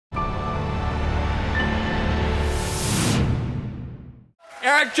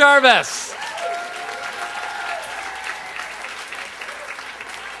Erich Jarvis.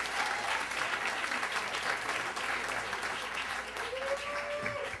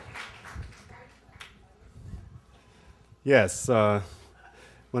 Yes,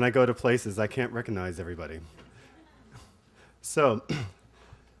 when I go to places, I can't recognize everybody. So,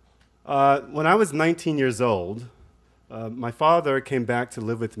 when I was 19 years old, my father came back to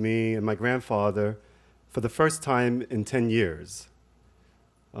live with me and my grandfather for the first time in 10 years.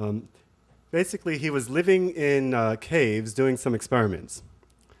 Basically, he was living in caves doing some experiments.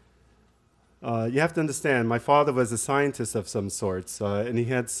 You have to understand, my father was a scientist of some sorts, and he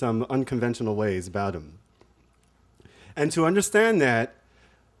had some unconventional ways about him. And to understand that,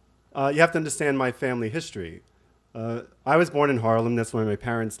 you have to understand my family history. I was born in Harlem, that's where my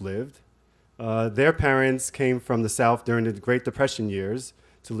parents lived. Their parents came from the South during the Great Depression years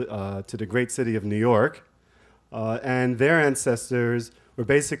to the great city of New York. And their ancestors were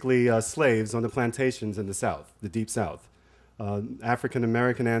basically slaves on the plantations in the South, the Deep South.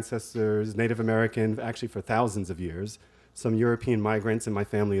 African-American ancestors, Native American, actually for thousands of years. Some European migrants in my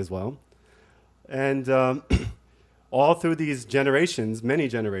family as well. And all through these generations, many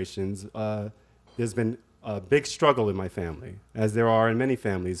generations, there's been a big struggle in my family, as there are in many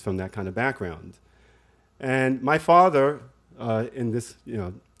families from that kind of background. And my father, in this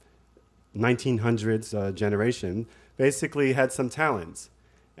 1900s generation, basically had some talents.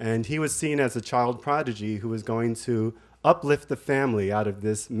 And he was seen as a child prodigy who was going to uplift the family out of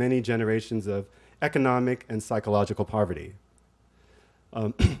this many generations of economic and psychological poverty.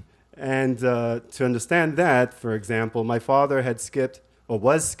 And to understand that, for example, my father had skipped, or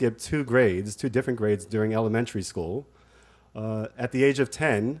was skipped, two different grades during elementary school. At the age of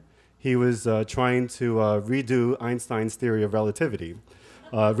 10, he was trying to redo Einstein's theory of relativity,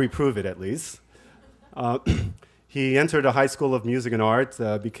 reprove it at least. He entered a high school of music and art,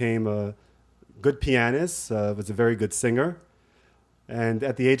 became a good pianist, was a very good singer, and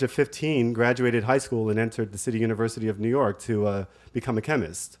at the age of 15, graduated high school and entered the City University of New York to become a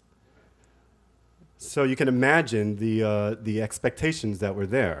chemist. So you can imagine the expectations that were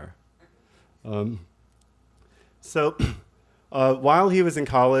there. While he was in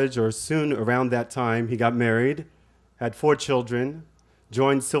college, or soon around that time, he got married, had 4 children,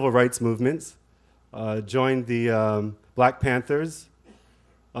 joined civil rights movements, joined the Black Panthers.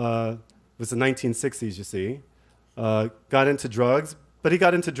 It was the 1960s, you see. Got into drugs, but he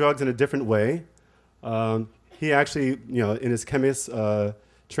got into drugs in a different way. He actually, in his chemist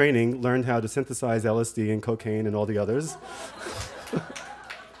training, learned how to synthesize LSD and cocaine and all the others.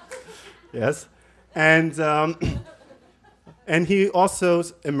 Yes. And he also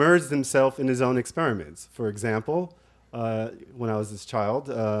immersed himself in his own experiments. For example, when I was this child,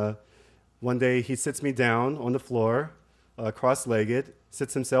 one day he sits me down on the floor, cross-legged,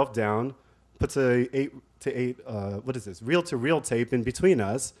 sits himself down, puts a reel-to-reel tape in between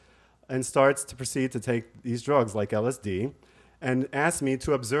us, and starts to proceed to take these drugs like LSD, and asked me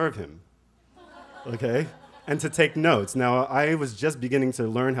to observe him, okay, and to take notes. Now, I was just beginning to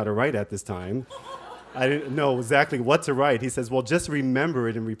learn how to write at this time. I didn't know exactly what to write. He says, well, just remember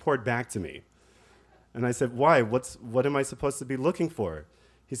it and report back to me. And I said, why? What am I supposed to be looking for?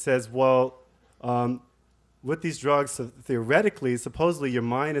 He says, well, with these drugs, theoretically, supposedly your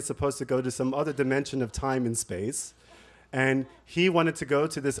mind is supposed to go to some other dimension of time and space. And he wanted to go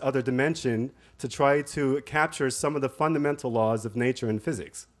to this other dimension to try to capture some of the fundamental laws of nature and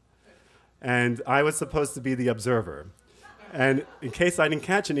physics. And I was supposed to be the observer. And in case I didn't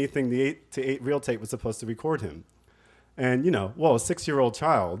catch anything, the 8-to-8 reel tape was supposed to record him. And, a 6-year-old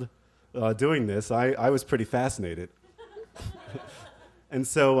child doing this, I was pretty fascinated. And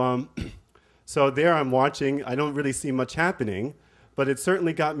so there I'm watching. I don't really see much happening, but it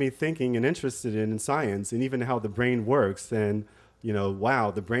certainly got me thinking and interested in science and even how the brain works. And,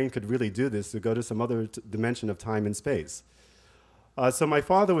 wow, the brain could really do this to go to some other dimension of time and space. So my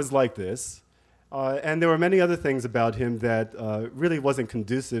father was like this. And there were many other things about him that really wasn't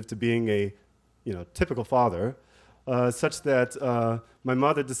conducive to being a typical father, such that my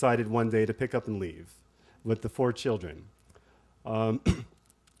mother decided one day to pick up and leave with the 4 children.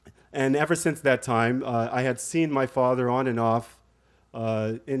 And ever since that time, I had seen my father on and off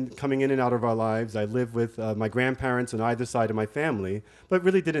coming in and out of our lives. I lived with my grandparents on either side of my family, but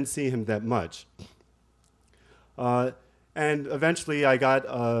really didn't see him that much. And eventually I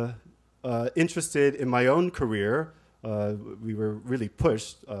got interested in my own career. We were really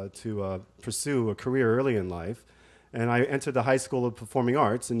pushed to pursue a career early in life. And I entered the High School of Performing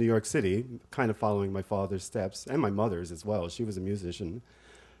Arts in New York City, kind of following my father's steps, and my mother's as well. She was a musician.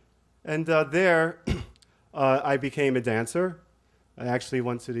 And there, I became a dancer. I actually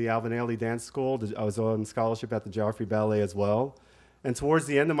went to the Alvin Ailey Dance School. I was on scholarship at the Joffrey Ballet as well. And towards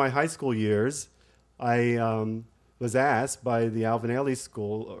the end of my high school years, I was asked by the Alvin Ailey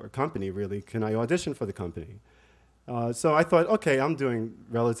School, or company really, can I audition for the company? So I thought, okay, I'm doing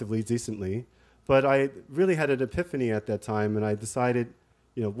relatively decently. But I really had an epiphany at that time, and I decided,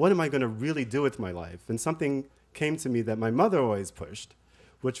 what am I going to really do with my life? And something came to me that my mother always pushed,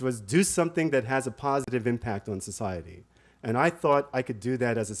 which was do something that has a positive impact on society. And I thought I could do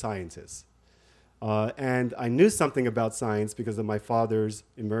that as a scientist. And I knew something about science because of my father's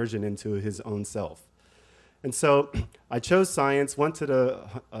immersion into his own self. And so I chose science, went to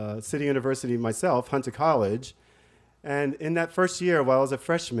the City University myself, Hunter College, and in that first year while I was a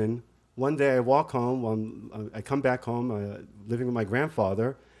freshman, one day I walk home, I come back home, living with my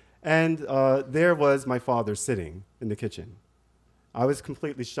grandfather, and there was my father sitting in the kitchen. I was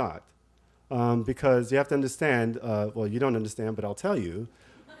completely shocked because you have to understand, well, you don't understand, but I'll tell you.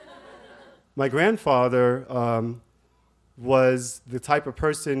 My grandfather was the type of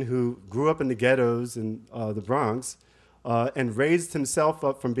person who grew up in the ghettos in the Bronx and raised himself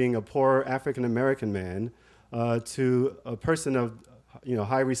up from being a poor African-American man to a person of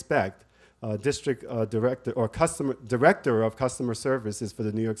high respect, district director or director of customer services for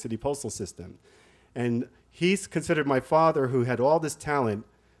the New York City Postal System. And he's considered my father, who had all this talent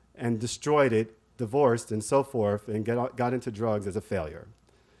and destroyed it, divorced and so forth, and got into drugs as a failure.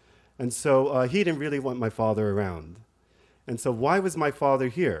 And so he didn't really want my father around. And so why was my father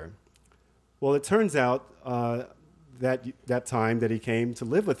here? Well, it turns out that time that he came to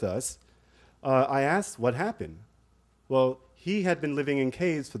live with us, I asked what happened. Well, he had been living in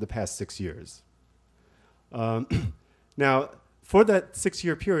caves for the past 6 years. Now, for that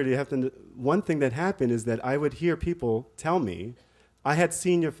 6-year period, one thing that happened is that I would hear people tell me, I had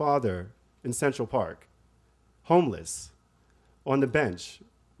seen your father in Central Park, homeless, on the bench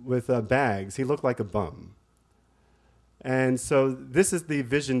with bags. He looked like a bum. And so this is the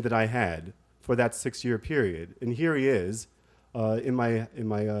vision that I had for that 6-year period. And here he is in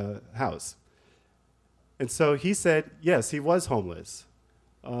my house. And so he said, yes, he was homeless,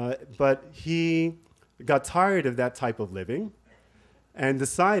 but he got tired of that type of living and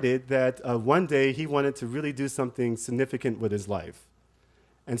decided that one day he wanted to really do something significant with his life.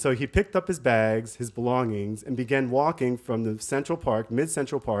 And so he picked up his bags, his belongings, and began walking from the Central Park,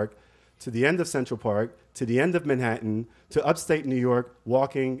 mid-Central Park, to the end of Central Park, to the end of Manhattan, to upstate New York,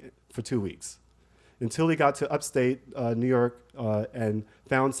 walking for 2 weeks, until he got to upstate New York and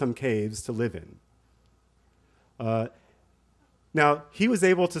found some caves to live in. Now, he was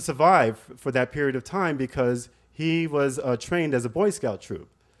able to survive for that period of time because he was trained as a Boy Scout troop.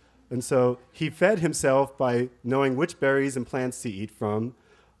 And so he fed himself by knowing which berries and plants to eat from,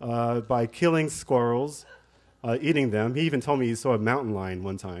 by killing squirrels, eating them. He even told me he saw a mountain lion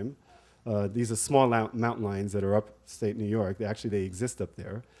one time. These are small mountain lions that are upstate New York. They exist up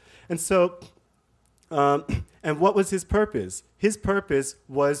there. And so, and what was his purpose? His purpose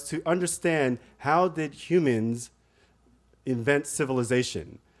was to understand, how did humans invent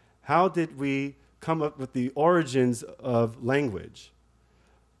civilization? How did we come up with the origins of language?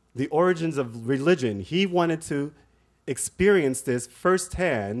 The origins of religion. He wanted to experience this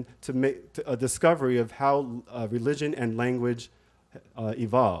firsthand to make a discovery of how religion and language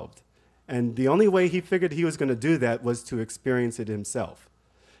evolved. And the only way he figured he was going to do that was to experience it himself.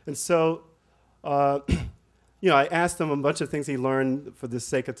 And so, I asked him a bunch of things he learned for the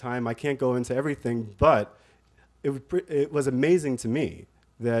sake of time. I can't go into everything, but it was amazing to me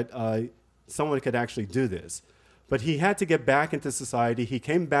that someone could actually do this. But he had to get back into society. He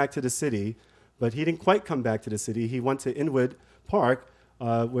came back to the city, but he didn't quite come back to the city. He went to Inwood Park,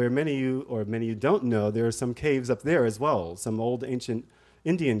 where many of you don't know, there are some caves up there as well, some old ancient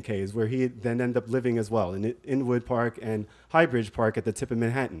Indian caves where he then ended up living as well, in Inwood Park and Highbridge Park at the tip of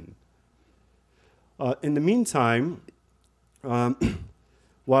Manhattan. In the meantime,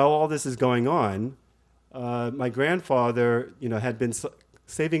 while all this is going on, my grandfather, had been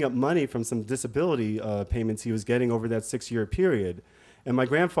saving up money from some disability payments he was getting over that 6-year period. And my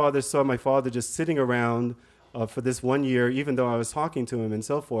grandfather saw my father just sitting around for this 1 year, even though I was talking to him and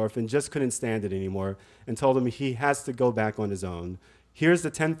so forth, and just couldn't stand it anymore, and told him he has to go back on his own. Here's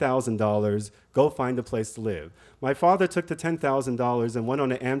the $10,000, go find a place to live. My father took the $10,000 and went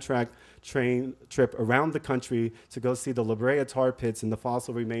on an Amtrak train trip around the country to go see the La Brea tar pits and the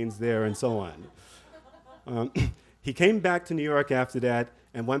fossil remains there and so on. He came back to New York after that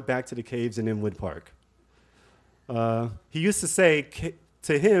and went back to the caves in Inwood Park. He used to say,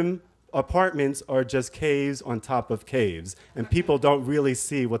 to him, apartments are just caves on top of caves, and people don't really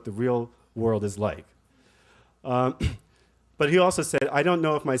see what the real world is like. But he also said, I don't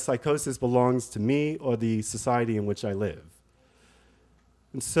know if my psychosis belongs to me or the society in which I live.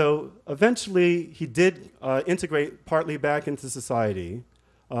 And so eventually he did integrate partly back into society,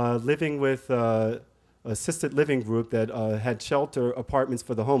 living with an assisted living group that had shelter apartments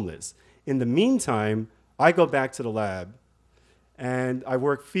for the homeless. In the meantime, I go back to the lab and I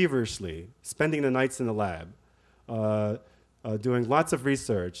work feverishly, spending the nights in the lab, doing lots of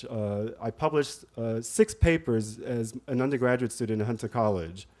research. I published 6 papers as an undergraduate student at Hunter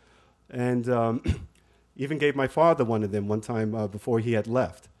College, and even gave my father one of them one time before he had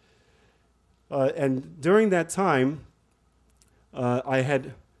left. And during that time, I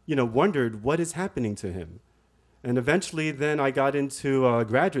had wondered what is happening to him. And eventually then I got into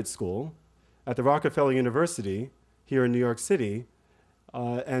graduate school at the Rockefeller University here in New York City,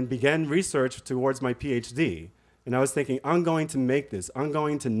 and began research towards my PhD. And I was thinking, I'm going to make this. I'm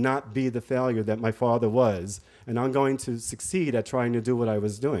going to not be the failure that my father was, and I'm going to succeed at trying to do what I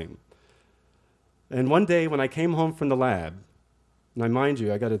was doing. And one day when I came home from the lab, and mind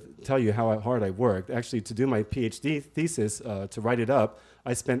you, I got to tell you how hard I worked. Actually, to do my PhD thesis, to write it up,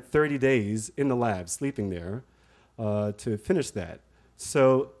 I spent 30 days in the lab, sleeping there, to finish that.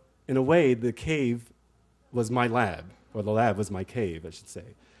 So in a way, the cave was my lab, or the lab was my cave, I should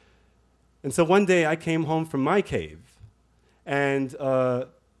say. And so one day I came home from my cave, and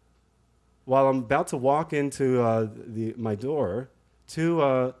while I'm about to walk into my door,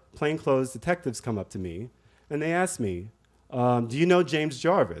 2 plainclothes detectives come up to me, and they ask me, do you know James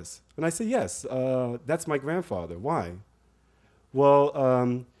Jarvis? And I said, yes, that's my grandfather. Why?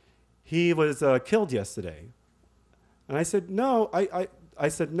 Well, he was killed yesterday. And I said, no, I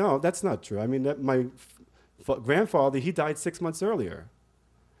said, no, that's not true. I mean, my grandfather, he died 6 months earlier.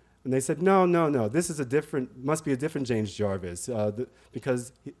 And they said, no, this is must be a different James Jarvis,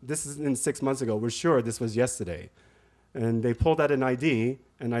 because this isn't 6 months ago. We're sure this was yesterday. And they pulled out an ID,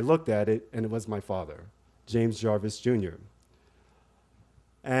 and I looked at it, and it was my father, James Jarvis, Jr.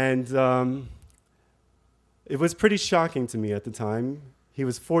 And it was pretty shocking to me at the time. He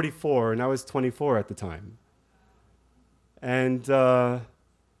was 44, and I was 24 at the time. And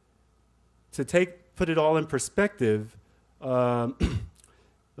put it all in perspective,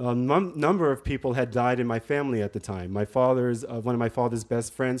 a number of people had died in my family at the time. One of my father's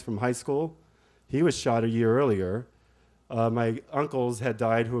best friends from high school, he was shot a year earlier. My uncles had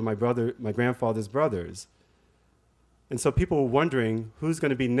died, who were my grandfather's brothers. And so people were wondering, who's going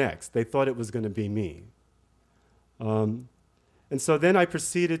to be next? They thought it was going to be me. And so then I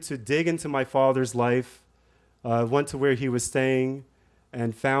proceeded to dig into my father's life, went to where he was staying,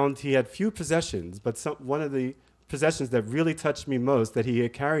 and found he had few possessions, but one of the possessions that really touched me most that he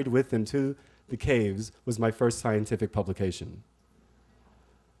had carried with him to the caves was my first scientific publication.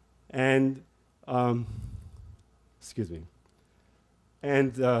 And,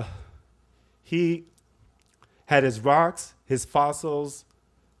 he had his rocks, his fossils,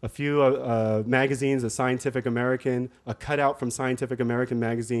 a few magazines, a Scientific American, a cutout from Scientific American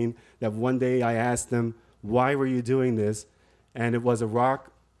magazine that one day I asked them, why were you doing this? And it was a round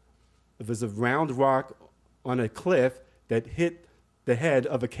rock on a cliff that hit the head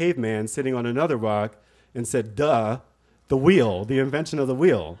of a caveman sitting on another rock and said, duh, the wheel, the invention of the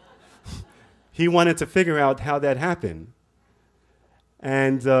wheel. He wanted to figure out how that happened.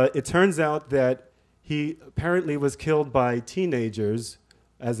 And it turns out that he apparently was killed by teenagers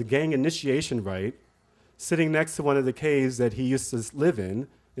as a gang initiation rite, sitting next to one of the caves that he used to live in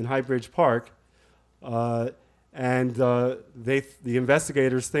High Bridge Park. The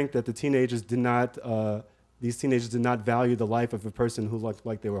investigators think that these teenagers did not value the life of a person who looked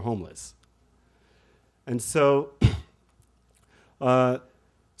like they were homeless. And so,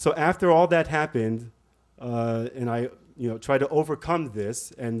 so after all that happened, and I tried to overcome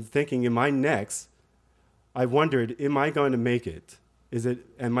this, and thinking, am I next? I wondered, am I going to make it?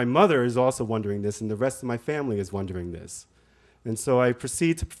 And my mother is also wondering this, and the rest of my family is wondering this. And so I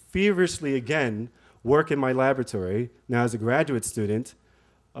proceed to feverishly again work in my laboratory, now as a graduate student,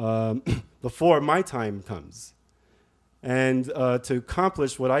 before my time comes, and to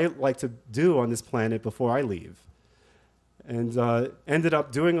accomplish what I like to do on this planet before I leave. And ended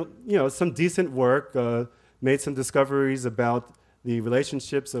up doing some decent work, made some discoveries about the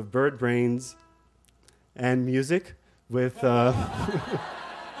relationships of bird brains and music with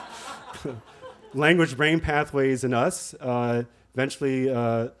language brain pathways in us. Eventually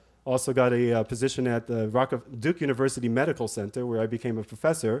also got a position at the Duke University Medical Center, where I became a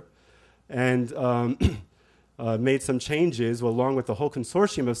professor, and made some changes, along with the whole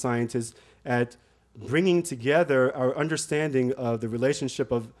consortium of scientists, at bringing together our understanding of the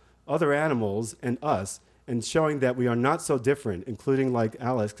relationship of other animals and us, and showing that we are not so different, including like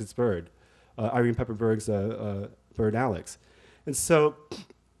Alex's bird, Irene Pepperberg's bird Alex. And so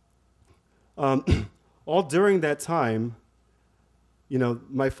all during that time, you know,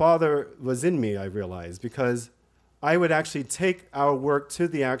 my father was in me, I realized, because I would actually take our work to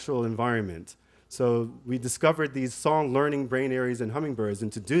the actual environment. So we discovered these song-learning brain areas in hummingbirds,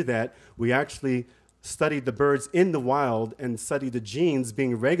 and to do that, we actually studied the birds in the wild and studied the genes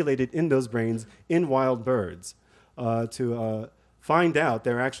being regulated in those brains in wild birds to find out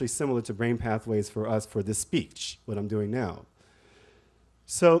they're actually similar to brain pathways for us for this speech, what I'm doing now.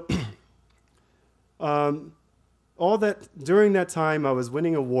 So during that time, I was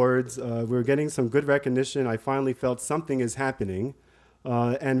winning awards. We were getting some good recognition. I finally felt something is happening.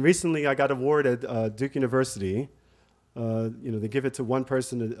 And recently, I got an award at Duke University. You know, they give it to one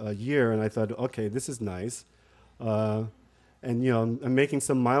person a year, and I thought, okay, this is nice. And you know, I'm making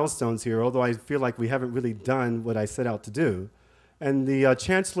some milestones here, although I feel like we haven't really done what I set out to do. And the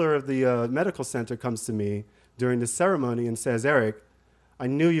chancellor of the medical center comes to me during the ceremony and says, Erich, I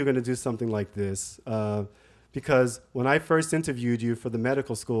knew you were going to do something like this. Because when I first interviewed you for the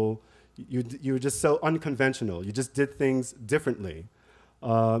medical school, you were just so unconventional. You just did things differently.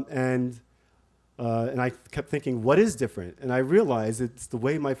 And I kept thinking, what is different? And I realized it's the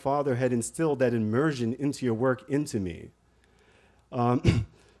way my father had instilled that immersion into your work into me.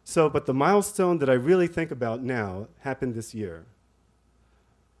 But the milestone that I really think about now happened this year.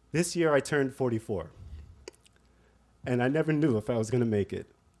 This year I turned 44. And I never knew if I was going to make it.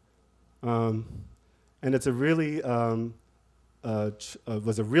 And it's a really, was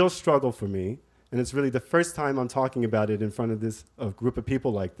a real struggle for me. And it's really the first time I'm talking about it in front of this group of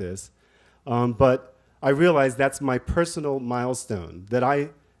people like this. But I realize that's my personal milestone that I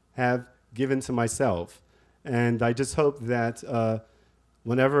have given to myself. And I just hope that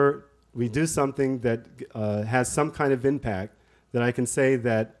whenever we do something that has some kind of impact, that I can say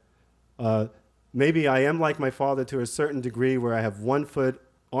that maybe I am like my father to a certain degree where I have 1 foot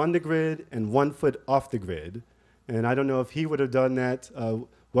on the grid and 1 foot off the grid. And I don't know if he would have done that,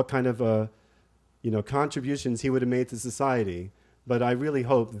 what kind of contributions he would have made to society. But I really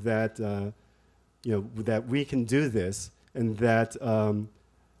hope that, that we can do this, and that I'm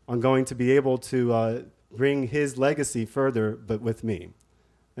going to be able to bring his legacy further, but with me.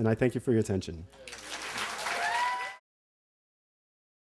 And I thank you for your attention.